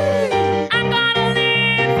 I'm gonna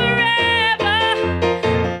live forever.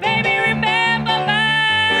 Baby, remember my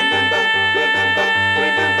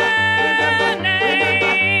name.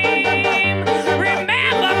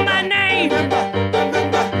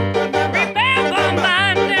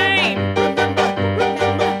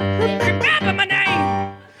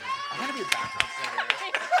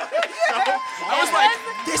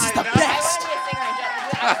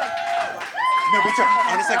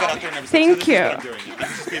 Thank you. I'm doing it. I'm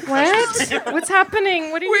just being What? What's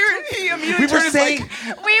happening? What are you? We were saying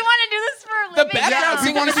We want to do this for a The living. background we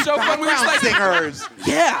singing want is to be so fun. We were just background like, singers.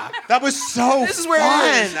 yeah. That was so This is where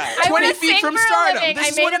it is. fun. I 20 wanna feet sing from for a stardom. living. This I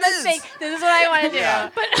is made what a it is. mistake. This is what I want to do. Yeah.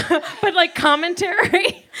 But like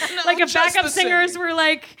commentary, like if just backup the singers singing. were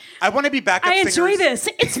like, I want to be backup I singers. enjoy this.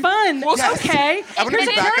 It's fun. Yes. Okay. I want to be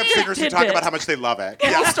Here's backup a singers who talk tidbit. about how much they love it.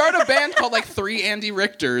 We'll start a band called like Three Andy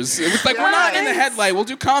Richters. It was like, we're not in the headlight. We'll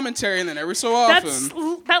do commentary, and then every so often.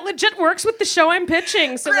 That legit works with the show I'm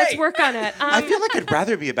pitching. So let's Great. work on it. I feel like I'd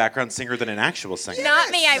rather be a background singer than an actual singer. Not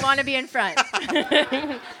me. I want to be in front.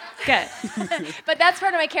 Good. But that's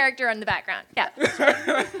part of my character in the background. Yeah.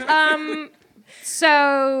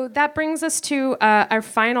 So that brings us to our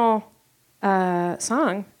final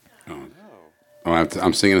song. Oh,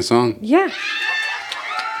 I'm singing a song? Yeah.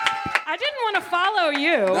 I didn't want to follow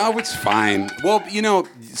you. No, it's fine. Well,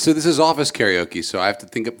 so this is office karaoke, so I have to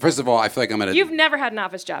think of, first of all, I feel like I'm at a... You've never had an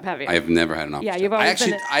office job, have you? I have never had an office Yeah, job. you've always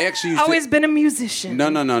I actually used always to, been a musician. No.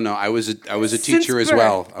 I was a Since teacher as birth.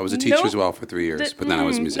 well. I was a teacher Nope. as well for 3 years, but then I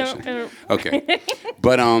was a musician. no. Okay.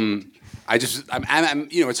 But I'm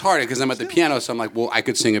it's harder because I'm at the piano, so I'm like, well, I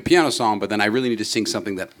could sing a piano song, but then I really need to sing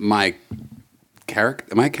something that my character...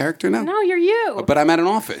 Am I a character now? No, you're you. But I'm at an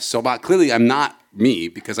office, so clearly I'm not me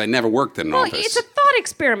because I never worked at an Well, office. it's a thought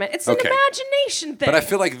experiment. It's an Okay. imagination thing. But I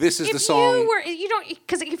feel like this is the song...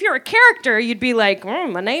 Because if you're a character, you'd be like,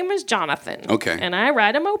 my name is Jonathan. Okay. And I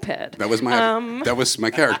ride a moped. That was my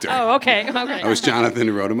character. Oh, okay. I was Jonathan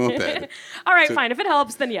who rode a moped. All right, fine. If it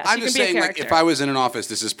helps, then yes, I'm you just can be saying, a like, character. if I was in an office,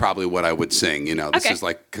 this is probably what I would sing. This Okay. is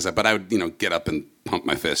like but I would get up and pump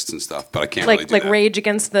my fists and stuff. But I can't like really do that. rage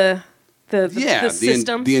against the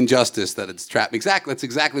system. The injustice that it's trapped. Exactly. That's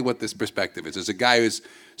exactly what this perspective is. There's a guy who's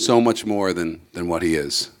so much more than what he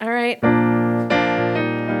is. All right.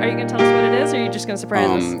 Are you going to tell us what it is, or are you just going to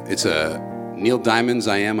surprise us? It's a Neil Diamond's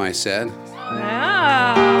 "I Am I Said."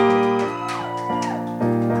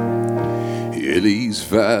 LA's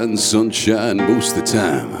fine sunshine most of the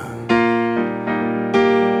time,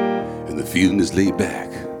 and the feeling is laid back.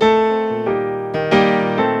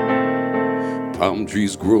 Palm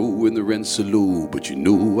trees grow and the rent's so low, but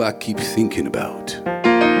I keep thinking about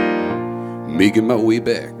making my way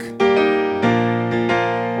back.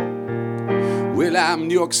 Well, I'm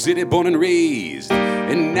New York City born and raised,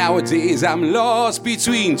 and nowadays I'm lost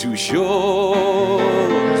between two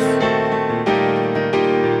shores.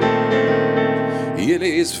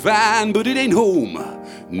 LA's fine, but it ain't home.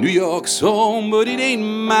 New York's home, but it ain't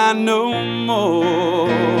mine no more.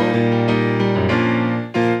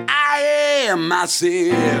 I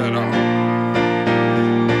said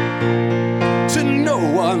to no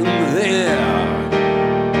one there,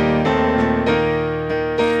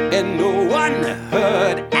 and no one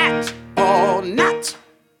heard at all, not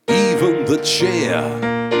even the chair.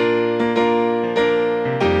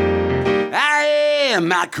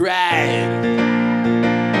 I cried.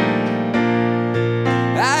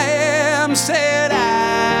 I said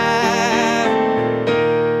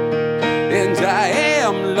and I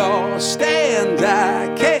am lost, and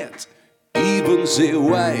I can't even say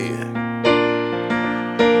why.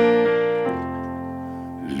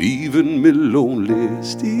 Leaving me lonely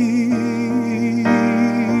still.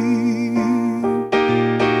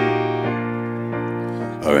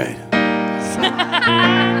 All right.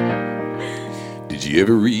 Did you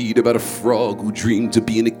ever read about a frog who dreamed of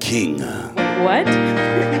being a king? What?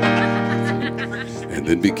 And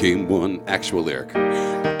then became one? Actual lyric.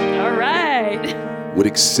 All right. What,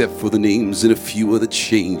 except for the names and a few other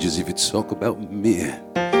changes, if you talk about me,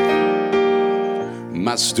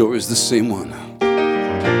 my story's the same one.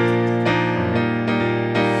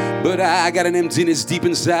 But I got an emptiness deep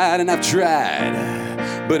inside, and I've tried,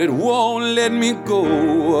 but it won't let me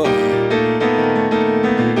go.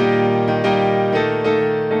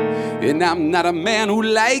 And I'm not a man who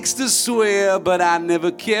likes to swear, but I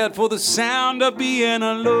never cared for the sound of being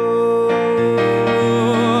alone.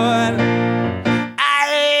 I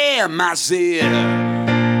am myself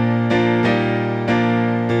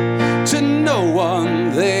to no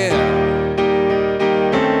one there,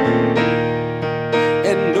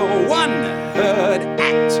 and no one heard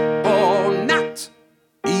at all, not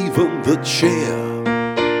even the chair.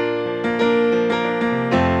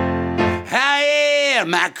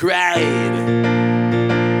 I cried.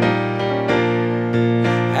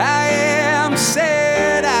 I am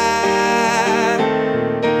sad,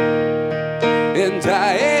 and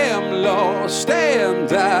I am lost,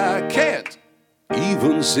 and I can't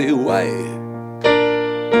even say why.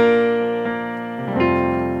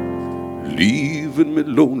 Leaving me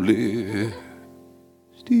lonely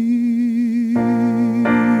still.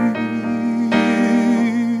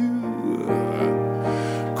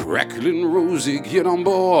 Crackling Rosie, get on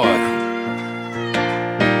board.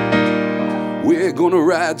 We're gonna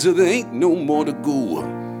ride till there ain't no more to go.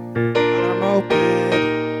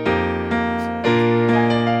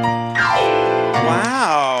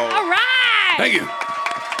 Wow. All right. Thank you.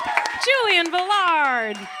 Julian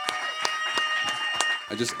Villard.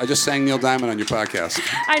 I just sang Neil Diamond on your podcast.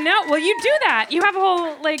 I know. Well, you do that. You have a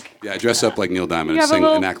whole Yeah, I dress up like Neil Diamond you and have a sing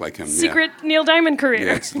little and act like him. secret Neil Diamond career.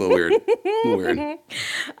 Yeah, it's a little weird.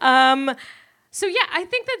 So yeah, I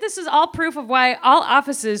think that this is all proof of why all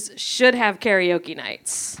offices should have karaoke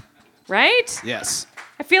nights, right? Yes.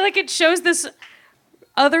 I feel like it shows this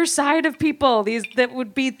other side of people, these that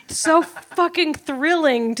would be so fucking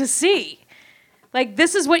thrilling to see. Like,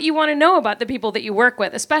 this is what you want to know about the people that you work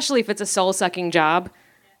with, especially if it's a soul-sucking job.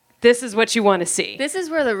 This is what you want to see. This is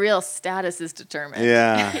where the real status is determined.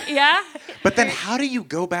 Yeah. Yeah? But then how do you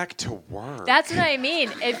go back to work? That's what I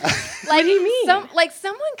mean. If, What do you mean?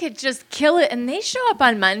 Someone could just kill it and they show up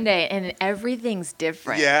on Monday and everything's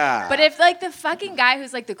different. Yeah. But if like the fucking guy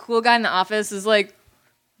who's like the cool guy in the office is like,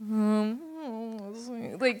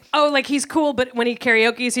 like Oh, like he's cool, but when he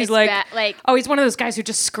karaoke's, he's It's like, oh, he's one of those guys who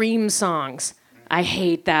just screams songs. I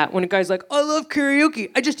hate that. When a guy's like, I love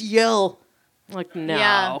karaoke, I just yell. I'm like, no,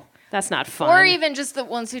 Yeah. that's not fun. or even just the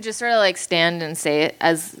ones who just sort of like stand and say it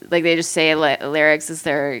as like they just say lyrics as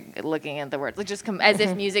they're looking at the words, like just as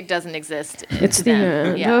if music doesn't exist. it's to the them.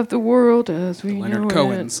 end Yeah. of the world as we Leonard know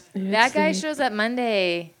Cohen's. it. That guy shows up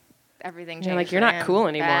Monday. Everything changed. You're like, for you're not him. cool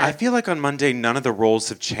anymore. Bad. I feel like on Monday none of the roles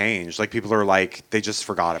have changed. Like people are like they just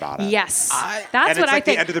forgot about it. Yes, and that's it's what I like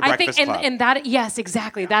the think. end of the I think, Breakfast and, Club. and that, yes,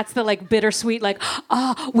 exactly. That's the like bittersweet, like,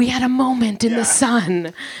 oh, we had a moment in the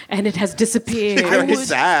sun, and it has disappeared. Very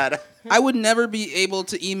sad. I would never be able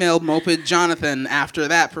to email Moped Jonathan after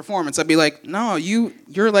that performance. I'd be like, no,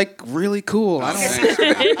 you're like really cool. I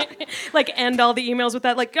don't. Like, end all the emails with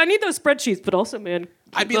that. Like, I need those spreadsheets, but also, man,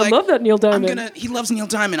 I'd be I like, love that Neil Diamond. He loves Neil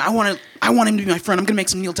Diamond. I want him to be my friend. I'm gonna make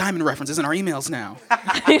some Neil Diamond references in our emails now.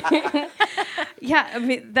 Yeah, I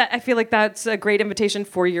mean, I feel like that's a great invitation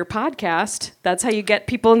for your podcast. That's how you get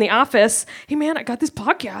people in the office. Hey, man, I got this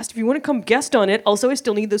podcast. If you want to come guest on it, also, I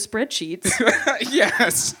still need those spreadsheets.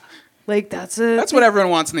 Yes. Like, that's What everyone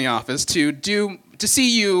wants in the office to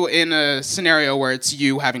see you in a scenario where it's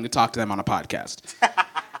you having to talk to them on a podcast.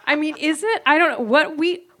 I mean, is it? I don't know. What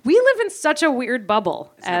we live in such a weird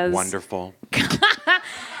bubble as Wonderful.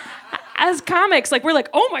 as comics. Like, we're like,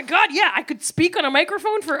 oh my god, yeah, I could speak on a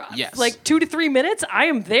microphone for Yes. like 2 to 3 minutes. I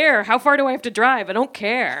am there. How far do I have to drive? I don't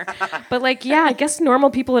care. But like, yeah, I guess normal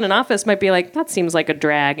people in an office might be like, that seems like a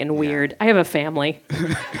drag and weird. I have a family.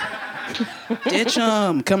 Ditch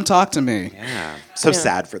 'em. Come talk to me. Yeah. So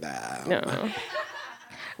sad for that. No.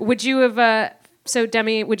 Would you have? So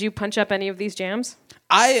Demi, would you punch up any of these jams?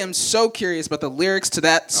 I am so curious about the lyrics to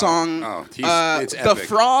that song. It's the epic.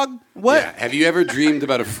 frog. What? Yeah. Have you ever dreamed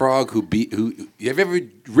about a frog have you ever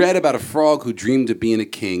read about a frog who dreamed of being a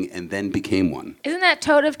king and then became one? Isn't that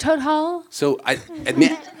Toad of Toad Hall? So I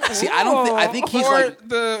admit, see, I think he's Or like,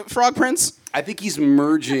 the Frog Prince. I think he's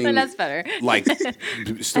merging. That's better. Like, like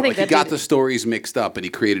he that got did the stories mixed up and he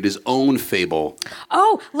created his own fable.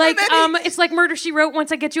 Oh, like it's like Murder She Wrote.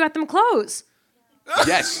 Once I get you at them clothes.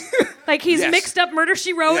 Yes. Like he's Yes. mixed up Murder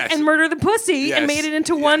She Wrote Yes. and Murder the Pussy Yes. and made it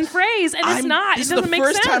into one phrase, and it's not. This It is doesn't the make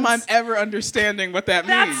first sense. time I'm ever understanding what that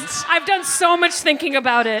means. That's I've done so much thinking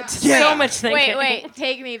about it. Yeah. So much thinking. Wait,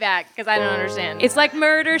 take me back because I don't understand. It's like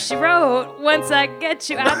Murder She Wrote. Once I get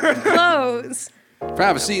you out the clothes.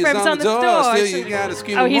 Privacy is Privacy on the door. Still, you gotta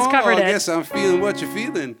scream. Oh, he's more. covered it. I guess I'm feeling what you're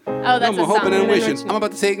feeling. Oh, that's I'm a hoping song. and wishing. I'm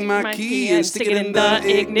about to take my key and stick it in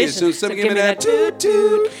the ignition. So give me that toot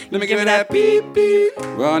toot. Let me give me that beep beep.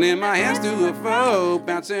 Running my hands through a foe,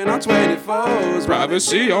 bouncing on 24s.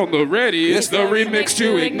 Privacy on the ready. It's the remix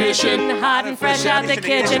to Ignition. Hot and fresh out the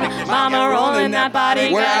kitchen. Mama rolling that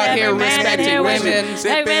body. We're got out here every man respecting in women. women.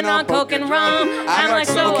 Sipping on coke and rum. I'm like,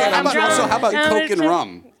 so Okay, I'm drunk. how about Coke and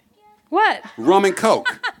rum? What? Rum and Coke.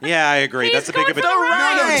 Yeah, I agree. That's a big of a. He's going for the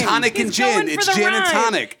rhyme. No, tonic and He's gin. going for It's the gin and rhyme.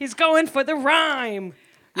 tonic. He's going for the rhyme.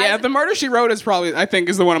 Yeah, the Murder She Wrote is probably, I think,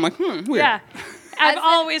 is the one I'm like, weird. Yeah. I've As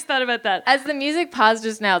always thought about that. As the music paused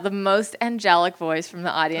just now, the most angelic voice from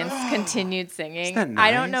the audience continued singing. Isn't that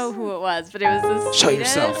I don't nice? know who it was, but it was the Show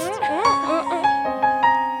sweetest. yourself.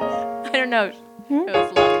 I don't know. It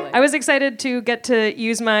was lovely. I was excited to get to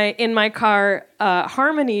use in my car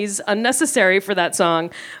harmonies unnecessary for that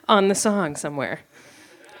song on the song somewhere.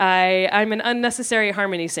 I'm an unnecessary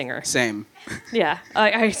harmony singer. Same. Yeah,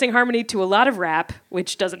 I sing harmony to a lot of rap,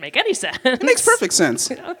 which doesn't make any sense. It makes perfect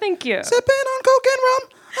sense. Oh, thank you. Sipping on coke and rum.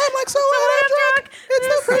 I'm like so drunk. It's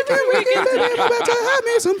the freaking weekend, baby. I'm about to have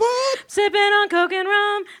me some fun. Sipping on coke and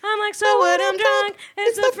rum, back, so when I'm drunk,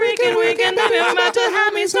 it's the freaking weekend, and I'm about to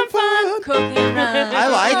have me some fun. Cookie run. I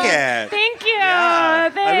like it. Thank you. Yeah,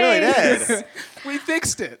 I really Thanks. did. We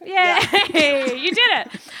fixed it. Yay, you did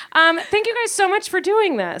it. Thank you guys so much for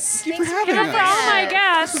doing this. Thank you for having Give it for all my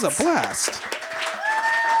guests. This is a blast.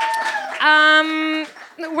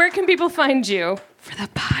 Where can people find you for the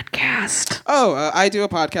podcast? Oh, I do a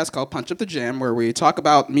podcast called Punch Up the Jam where we talk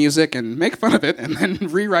about music and make fun of it and then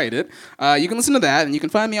rewrite it. You can listen to that, and you can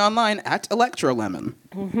find me online at Electrolemon.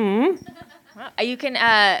 You can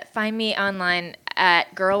find me online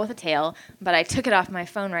at Girl with a Tail, but I took it off my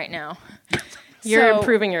phone right now. You're So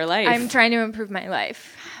improving your life. I'm trying to improve my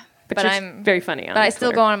life. but you're very funny on But I still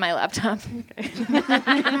Twitter. go on my laptop.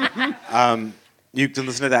 You can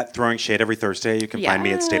listen to that Throwing Shade every Thursday. You can find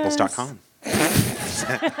me at staples.com.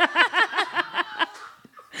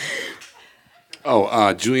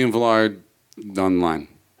 Julian Villard online.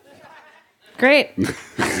 Great.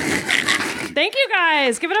 Thank you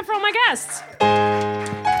guys. Give it up for all my guests.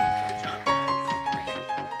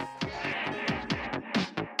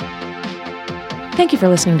 Thank you for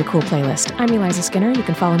listening to Cool Playlist. I'm Eliza Skinner. You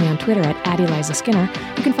can follow me on Twitter at Eliza Skinner.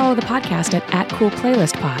 You can follow the podcast at Cool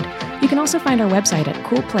Playlist Pod. You can also find our website at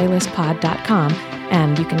coolplaylistpod.com,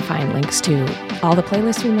 and you can find links to all the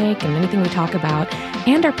playlists we make and anything we talk about,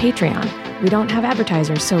 and our Patreon. We don't have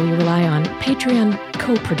advertisers, so we rely on Patreon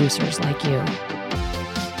co-producers like you.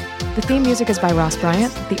 The theme music is by Ross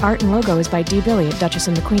Bryant. The art and logo is by D. Billy at Duchess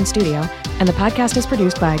and the Queen Studio. And the podcast is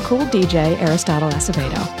produced by cool DJ Aristotle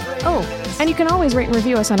Acevedo. Oh, and you can always rate and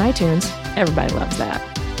review us on iTunes. Everybody loves that.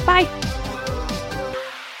 Bye.